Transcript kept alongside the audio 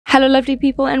Hello lovely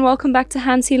people, and welcome back to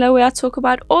HanSelah, where I talk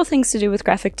about all things to do with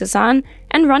graphic design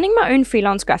and running my own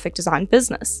freelance graphic design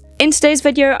business. In today's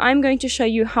video, I'm going to show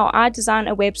you how I design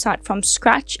a website from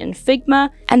scratch in Figma,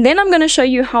 and then I'm going to show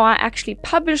you how I actually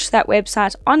publish that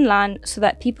website online so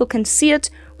that people can see it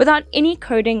without any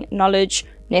coding knowledge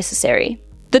necessary.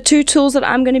 The two tools that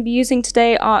I'm going to be using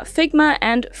today are Figma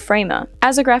and Framer.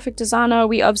 As a graphic designer,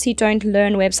 we obviously don't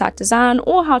learn website design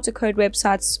or how to code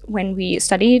websites when we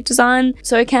study design,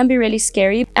 so it can be really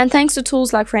scary. And thanks to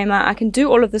tools like Framer, I can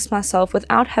do all of this myself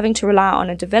without having to rely on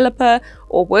a developer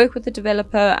or work with a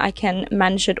developer. I can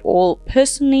manage it all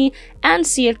personally and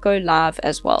see it go live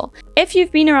as well. If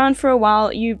you've been around for a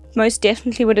while, you most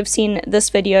definitely would have seen this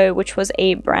video, which was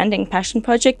a branding passion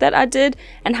project that I did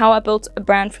and how I built a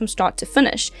brand from start to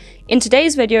finish. In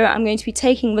today's video, I'm going to be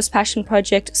taking this passion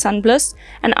project, Sunbliss,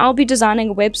 and I'll be designing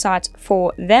a website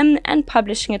for them and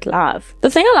publishing it live. The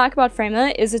thing I like about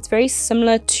Framer is it's very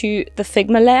similar to the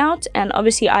Figma layout, and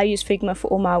obviously I use Figma for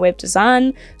all my web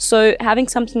design, so having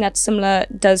something that's similar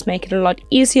does make it a lot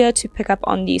easier to pick up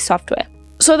on the software.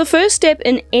 So the first step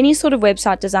in any sort of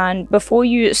website design before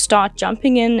you start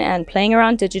jumping in and playing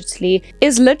around digitally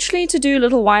is literally to do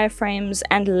little wireframes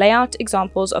and layout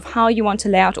examples of how you want to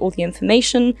lay out all the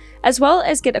information, as well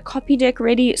as get a copy deck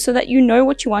ready so that you know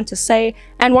what you want to say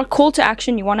and what call to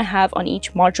action you want to have on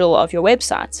each module of your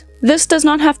website. This does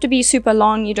not have to be super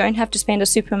long, you don't have to spend a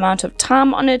super amount of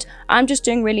time on it. I'm just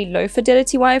doing really low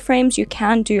fidelity wireframes. You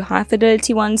can do high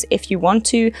fidelity ones if you want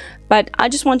to, but I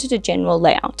just wanted a general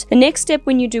layout. The next step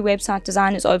when you do website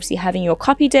design is obviously having your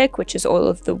copy deck, which is all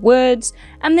of the words,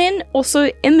 and then also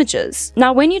images.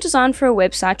 Now when you design for a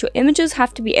website, your images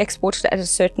have to be exported at a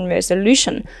certain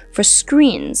resolution for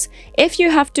screens. If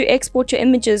you have to export your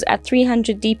images at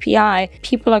 300 dpi,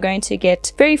 people are going to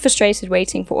get very frustrated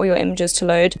waiting for all your images to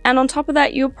load. And on top of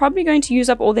that, you're probably going to use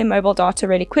up all their mobile data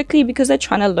really quickly because they're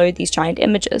trying to load these giant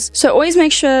images. So always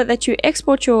make sure that you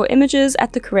export your images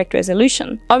at the correct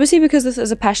resolution. Obviously, because this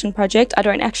is a passion project, I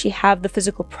don't actually have the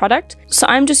physical product, so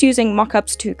I'm just using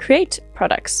mockups to create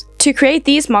products. To create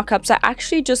these mockups, I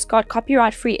actually just got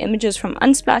copyright-free images from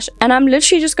Unsplash, and I'm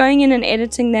literally just going in and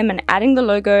editing them and adding the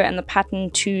logo and the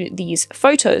pattern to these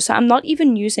photos. So I'm not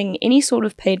even using any sort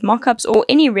of paid mockups or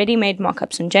any ready-made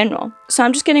mockups in general. So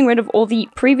I'm just getting rid of all the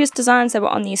previous designs that were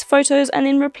on these photos and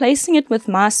then replacing it with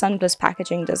my Sunbliss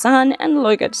packaging design and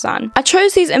logo design. I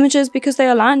chose these images because they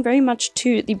align very much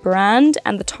to the brand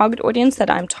and the target audience that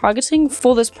I'm targeting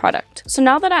for this product. So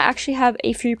now that I actually have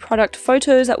a few product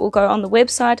photos that will go on the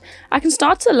website, I can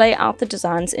start to lay out the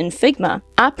designs in Figma.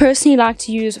 I personally like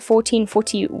to use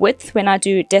 1440 width when I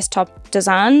do desktop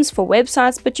designs for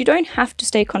websites, but you don't have to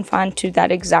stay confined to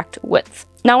that exact width.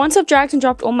 Now once I've dragged and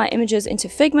dropped all my images into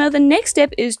Figma, the next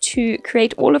step is to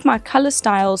create all of my color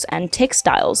styles and text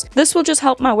styles. This will just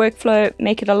help my workflow,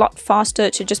 make it a lot faster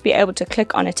to just be able to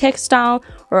click on a text style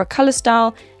or a color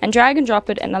style and drag and drop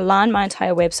it and align my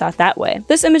entire website that way.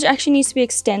 This image actually needs to be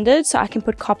extended so I can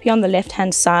put copy on the left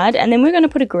hand side, and then we're going to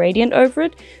put a gradient over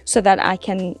it so that I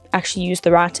can actually use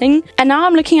the writing. And now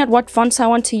I'm looking at what fonts I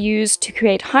want to use to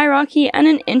create hierarchy and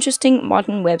an interesting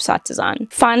modern website design.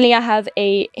 Finally, I have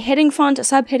a heading font, a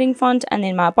subheading font, and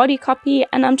then my body copy,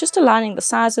 and I'm just aligning the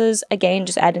sizes, again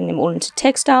just adding them all into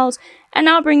text styles, and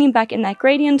now bringing back in that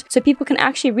gradient so people can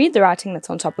actually read the writing that's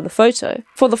on top of the photo.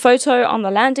 For the photo on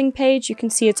the landing page, you can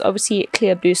see it's obviously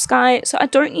clear blue sky, so I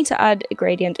don't need to add a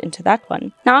gradient into that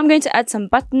one. Now I'm going to add some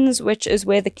buttons, which is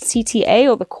where the CTA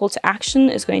or the call to action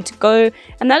is going to go,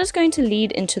 and that is going to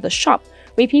lead into the shop,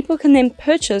 where people can then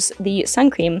purchase the sun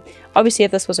cream. Obviously,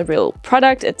 if this was a real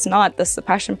product, it's not, this is a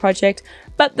passion project,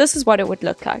 but this is what it would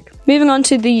look like. Moving on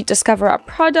to the Discover Our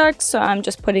products, so I'm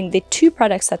just putting the two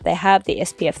products that they have, the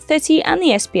SPF 30 and the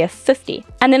SPF 50.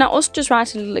 And then I also just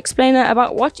write a little explainer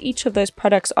about what each of those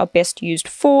products are best used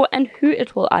for and who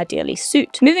it will ideally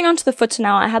suit. Moving on to the footer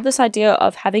now, I had this idea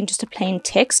of having just a plain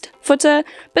text footer,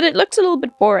 but it looked a little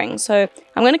bit boring, so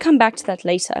I'm going to come back to that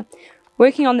later.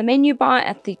 Working on the menu bar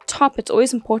at the top, it's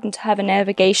always important to have a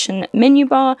navigation menu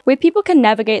bar where people can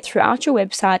navigate throughout your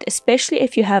website, especially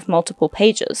if you have multiple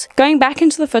pages. Going back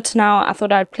into the footer now, I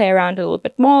thought I'd play around a little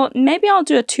bit more. Maybe I'll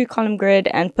do a 2-column grid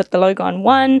and put the logo on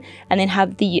one and then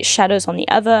have the shadows on the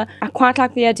other. I quite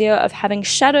like the idea of having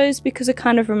shadows because it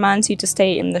kind of reminds you to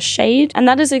stay in the shade, and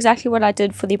that is exactly what I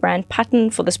did for the brand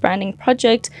pattern for this branding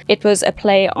project. It was a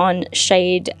play on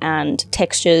shade and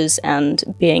textures and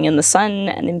being in the sun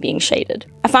and then being shaded.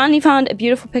 needed. I finally found a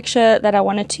beautiful picture that I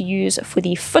wanted to use for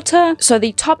the footer. So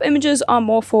the top images are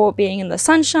more for being in the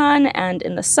sunshine and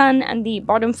in the sun, and the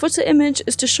bottom footer image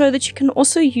is to show that you can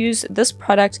also use this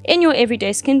product in your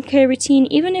everyday skincare routine,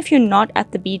 even if you're not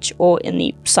at the beach or in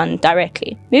the sun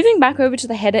directly. Moving back over to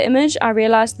the header image, I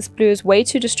realized this blue is way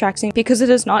too distracting because it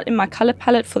is not in my color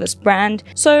palette for this brand.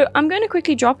 So I'm going to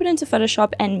quickly drop it into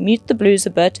Photoshop and mute the blues a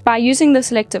bit by using the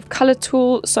selective color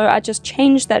tool. So I just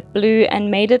changed that blue and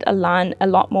made it align a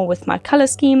lot more with my color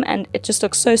scheme, and it just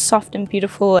looks so soft and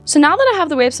beautiful. So now that I have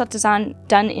the website design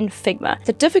done in Figma,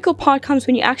 the difficult part comes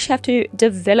when you actually have to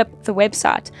develop the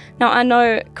website. Now I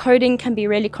know coding can be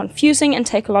really confusing and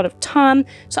take a lot of time,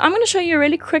 so I'm going to show you a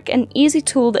really quick and easy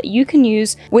tool that you can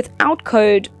use without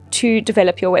code to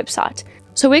develop your website.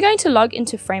 So we're going to log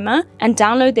into Figma and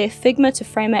download their Figma to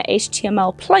Figma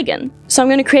HTML plugin. So I'm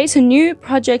going to create a new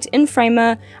project in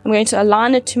Figma. I'm going to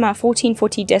align it to my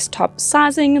 1440 desktop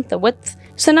sizing, the width.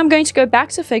 So then I'm going to go back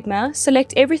to Figma,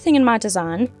 select everything in my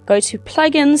design, go to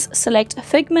plugins, select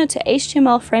Figma to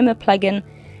HTML Figma plugin.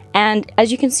 And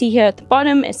as you can see here at the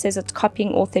bottom, it says it's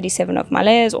copying all 37 of my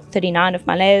layers or 39 of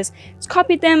my layers. It's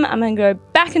copied them. I'm going to go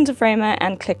back into Figma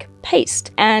and click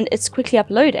paste, and it's quickly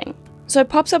uploading. So it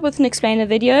pops up with an explainer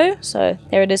video. So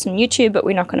there it is on YouTube, but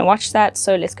we're not going to watch that.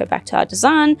 So let's go back to our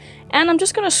design, and I'm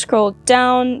just going to scroll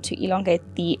down to elongate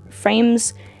the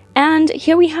frames. And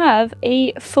here we have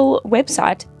a full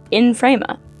website in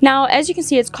Figma. Now, as you can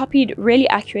see, it's copied really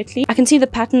accurately. I can see the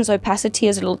pattern's opacity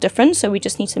is a little different, so we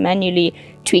just need to manually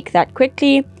tweak that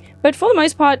quickly. But for the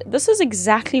most part, this is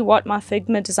exactly what my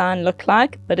Figma design looked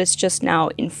like, but it's just now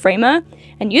in Figma.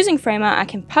 And using Figma, I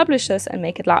can publish this and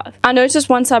make it live. I noticed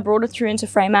once I brought it through into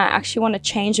Figma, I actually want to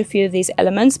change a few of these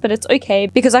elements, but it's okay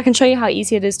because I can show you how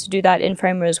easy it is to do that in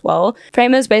Figma as well.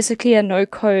 Figma is basically a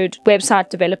no-code website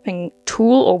developing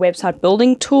tool or website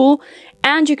building tool.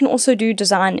 And you can also do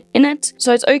design in it.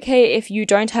 So it's okay if you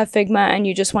don't have Figma and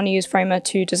you just want to use Figma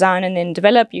to design and then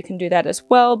develop, you can do that as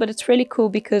well. But it's really cool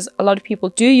because a lot of people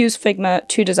do use Figma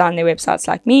to design their websites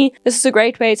like me. This is a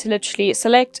great way to literally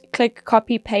select, click,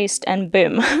 copy, paste, and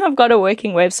boom, I've got a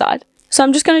working website. So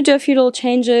I'm just going to do a few little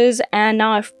changes, and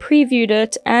now I've previewed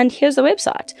it, and here's the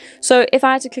website. So if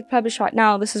I had to click publish right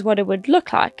now, this is what it would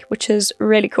look like, which is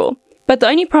really cool. But the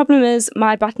only problem is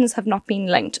my buttons have not been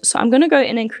linked. So I'm going to go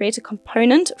in and create a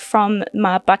component from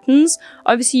my buttons.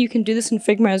 Obviously, you can do this in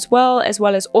Figma as well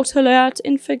as auto layout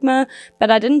in Figma. But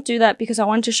I didn't do that because I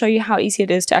wanted to show you how easy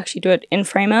it is to actually do it in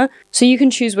Figma. So you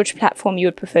can choose which platform you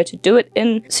would prefer to do it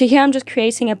in. So here I'm just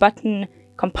creating a button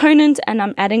component, and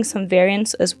I'm adding some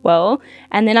variants as well.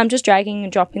 And then I'm just dragging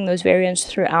and dropping those variants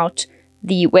throughout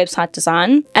the website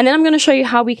design. And then I'm going to show you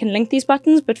how we can link these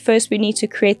buttons, but first we need to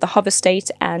create the hover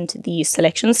state and the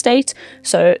selection state.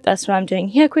 So that's what I'm doing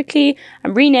here quickly.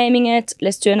 I'm renaming it.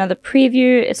 Let's do another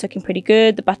preview. It's looking pretty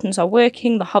good. The buttons are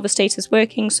working. The hover state is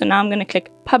working. So now I'm going to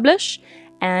click publish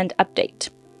and update.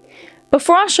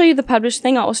 Before I show you the publish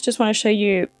thing, I also just want to show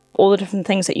you all the different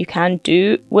things that you can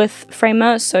do with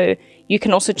Figma. So you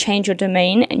can also change your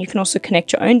domain, and you can also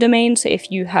connect your own domain. So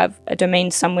if you have a domain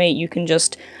somewhere, you can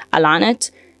just align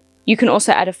it. You can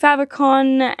also add a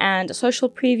favicon and a social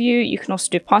preview. You can also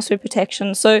do password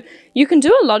protection. So you can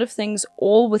do a lot of things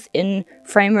all within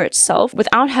Figma itself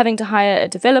without having to hire a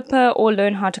developer or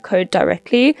learn how to code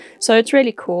directly. So it's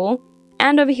really cool.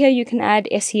 And over here, you can add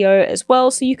SEO as well.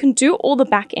 So you can do all the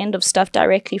back end of stuff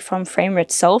directly from Figma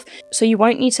itself. So you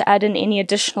won't need to add in any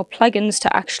additional plugins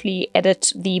to actually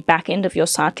edit the back end of your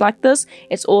site like this.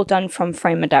 It's all done from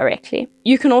Figma directly.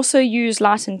 You can also use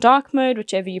light and dark mode,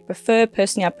 whichever you prefer.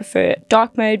 Personally, I prefer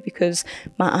dark mode because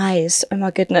my eyes, oh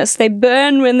my goodness, they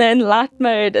burn when they're in light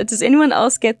mode. Does anyone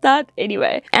else get that?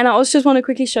 Anyway, and I also just want to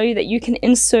quickly show you that you can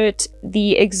insert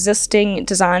the existing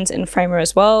designs in Figma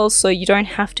as well. So you don't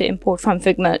have to import from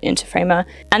Figma into Figma,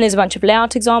 and there's a bunch of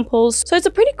layout examples. So it's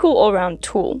a pretty cool all-around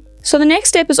tool. So the next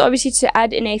step is obviously to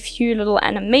add in a few little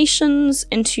animations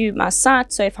into my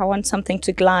site. So if I want something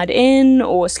to glide in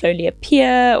or slowly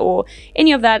appear or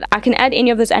any of that, I can add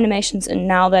any of those animations in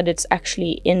now that it's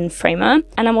actually in Figma.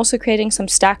 And I'm also creating some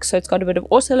stacks, so it's got a bit of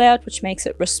auto layout, which makes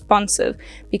it responsive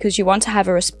because you want to have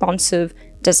a responsive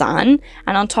design.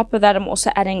 And on top of that, I'm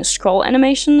also adding scroll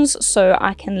animations so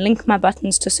I can link my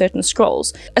buttons to certain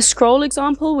scrolls. A scroll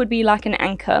example would be like an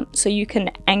anchor. So you can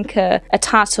anchor a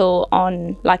title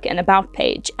on like an about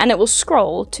page and it will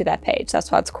scroll to that page.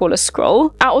 That's why it's called a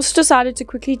scroll. I also decided to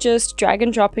quickly just drag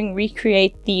and drop and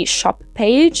recreate the shop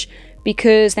page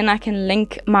because then I can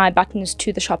link my buttons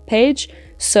to the shop page.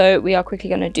 So we are quickly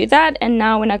going to do that. And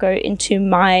now when I go into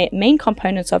my main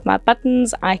components of my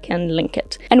buttons, I can link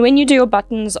it. And when you do your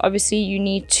buttons, obviously you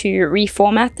need to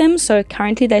reformat them. So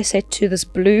currently they're set to this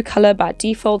blue color by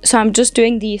default. So I'm just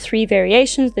doing the 3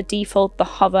 variations, the default, the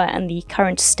hover, and the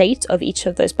current state of each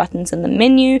of those buttons in the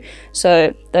menu.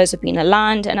 So those have been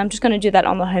aligned, and I'm just going to do that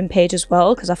on the home page as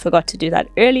well because I forgot to do that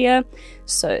earlier.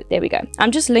 So there we go.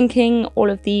 I'm just linking all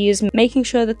of these, making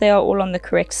sure that they are all on the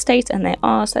correct state, and they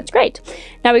are, so that's great.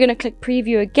 Now we're going to click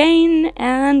preview again,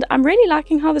 and I'm really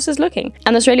liking how this is looking.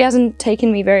 And this really hasn't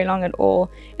taken me very long at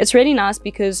all. It's really nice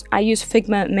because I use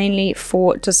Figma mainly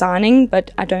for designing,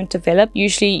 but I don't develop.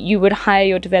 Usually you would hire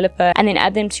your developer and then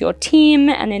add them to your team,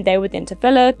 and then they would then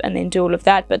develop and then do all of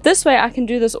that. But this way I can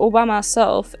do this all by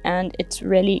myself, and it's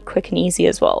really quick and easy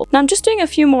as well. Now I'm just doing a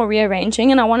few more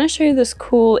rearranging, and I want to show you this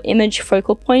cool image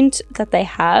focal point that they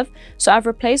have. So I've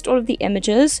replaced all of the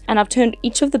images, and I've turned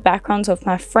each of the backgrounds of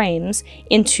my frames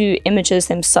into images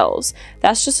themselves.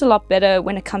 That's just a lot better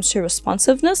when it comes to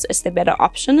responsiveness. It's the better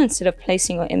option. Instead of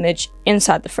placing your image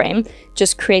inside the frame,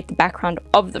 just create the background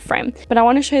of the frame. But I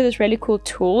want to show you this really cool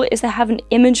tool is they have an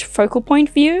image focal point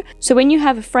view. So when you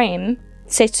have a frame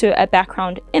set to a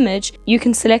background image, you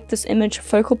can select this image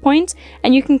focal point,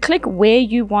 and you can click where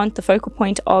you want the focal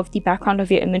point of the background of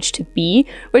your image to be,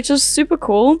 which is super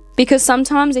cool because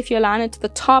sometimes if you align it to the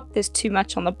top, there's too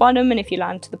much on the bottom, and if you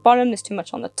align it to the bottom, there's too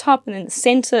much on the top, and then the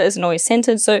center isn't always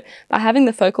centered. So by having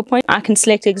the focal point, I can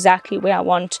select exactly where I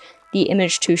want the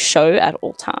image to show at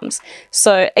all times.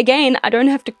 So again, I don't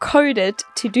have to code it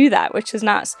to do that, which is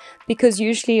nice, because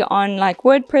usually on like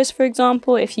WordPress, for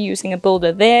example, if you're using a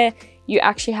builder there, you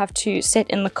actually have to set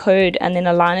in the code and then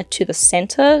align it to the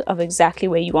center of exactly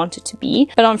where you want it to be.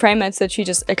 But on Figma, it's literally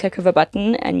just a click of a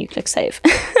button and you click save.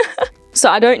 So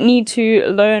I don't need to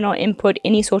learn or input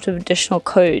any sort of additional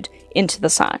code into the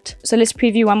site. So let's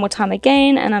preview one more time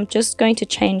again, and I'm just going to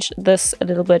change this a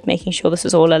little bit, making sure this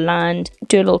is all aligned.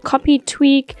 Do a little copy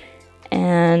tweak,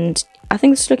 and I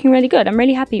think this is looking really good. I'm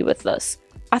really happy with this.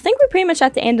 I think we're pretty much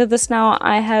at the end of this now.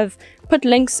 I have put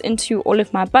links into all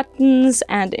of my buttons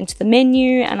and into the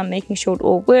menu, and I'm making sure it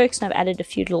all works, and I've added a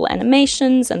few little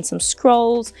animations and some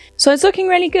scrolls. So it's looking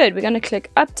really good. We're going to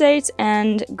click update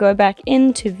and go back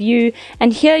into view,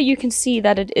 and here you can see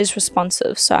that it is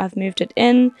responsive. So I've moved it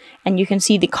in, and you can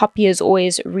see the copy is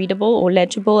always readable or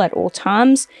legible at all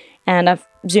times, and I've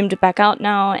zoomed it back out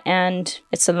now and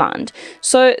it's aligned.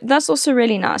 So that's also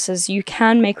really nice, as you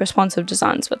can make responsive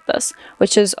designs with this,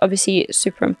 which is obviously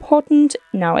super important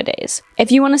nowadays.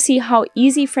 If you want to see how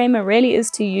easy Figma really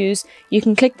is to use, you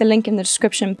can click the link in the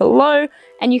description below,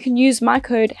 and you can use my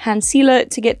code HanSelah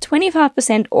to get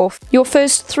 25% off your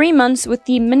first 3 months with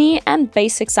the mini and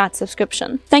basic site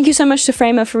subscription. Thank you so much to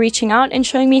Figma for reaching out and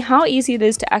showing me how easy it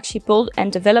is to actually build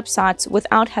and develop sites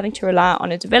without having to rely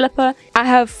on a developer. I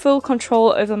have full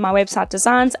control over my website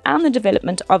designs and the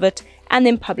development of it, and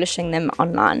then publishing them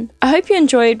online. I hope you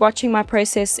enjoyed watching my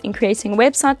process in creating a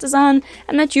website design,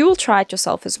 and that you will try it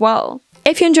yourself as well.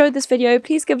 If you enjoyed this video,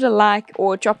 please give it a like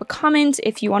or drop a comment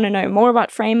if you want to know more about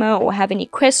Figma or have any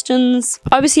questions.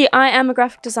 Obviously, I am a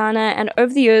graphic designer, and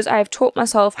over the years I have taught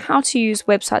myself how to use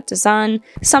website design.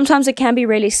 Sometimes it can be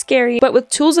really scary, but with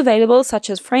tools available such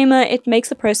as Figma, it makes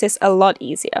the process a lot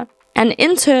easier. And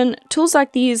in turn, tools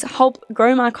like these help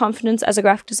grow my confidence as a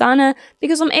graphic designer,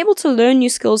 because I'm able to learn new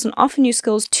skills and offer new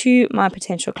skills to my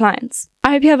potential clients.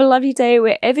 I hope you have a lovely day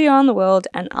wherever you are in the world,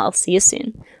 and I'll see you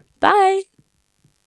soon. Bye!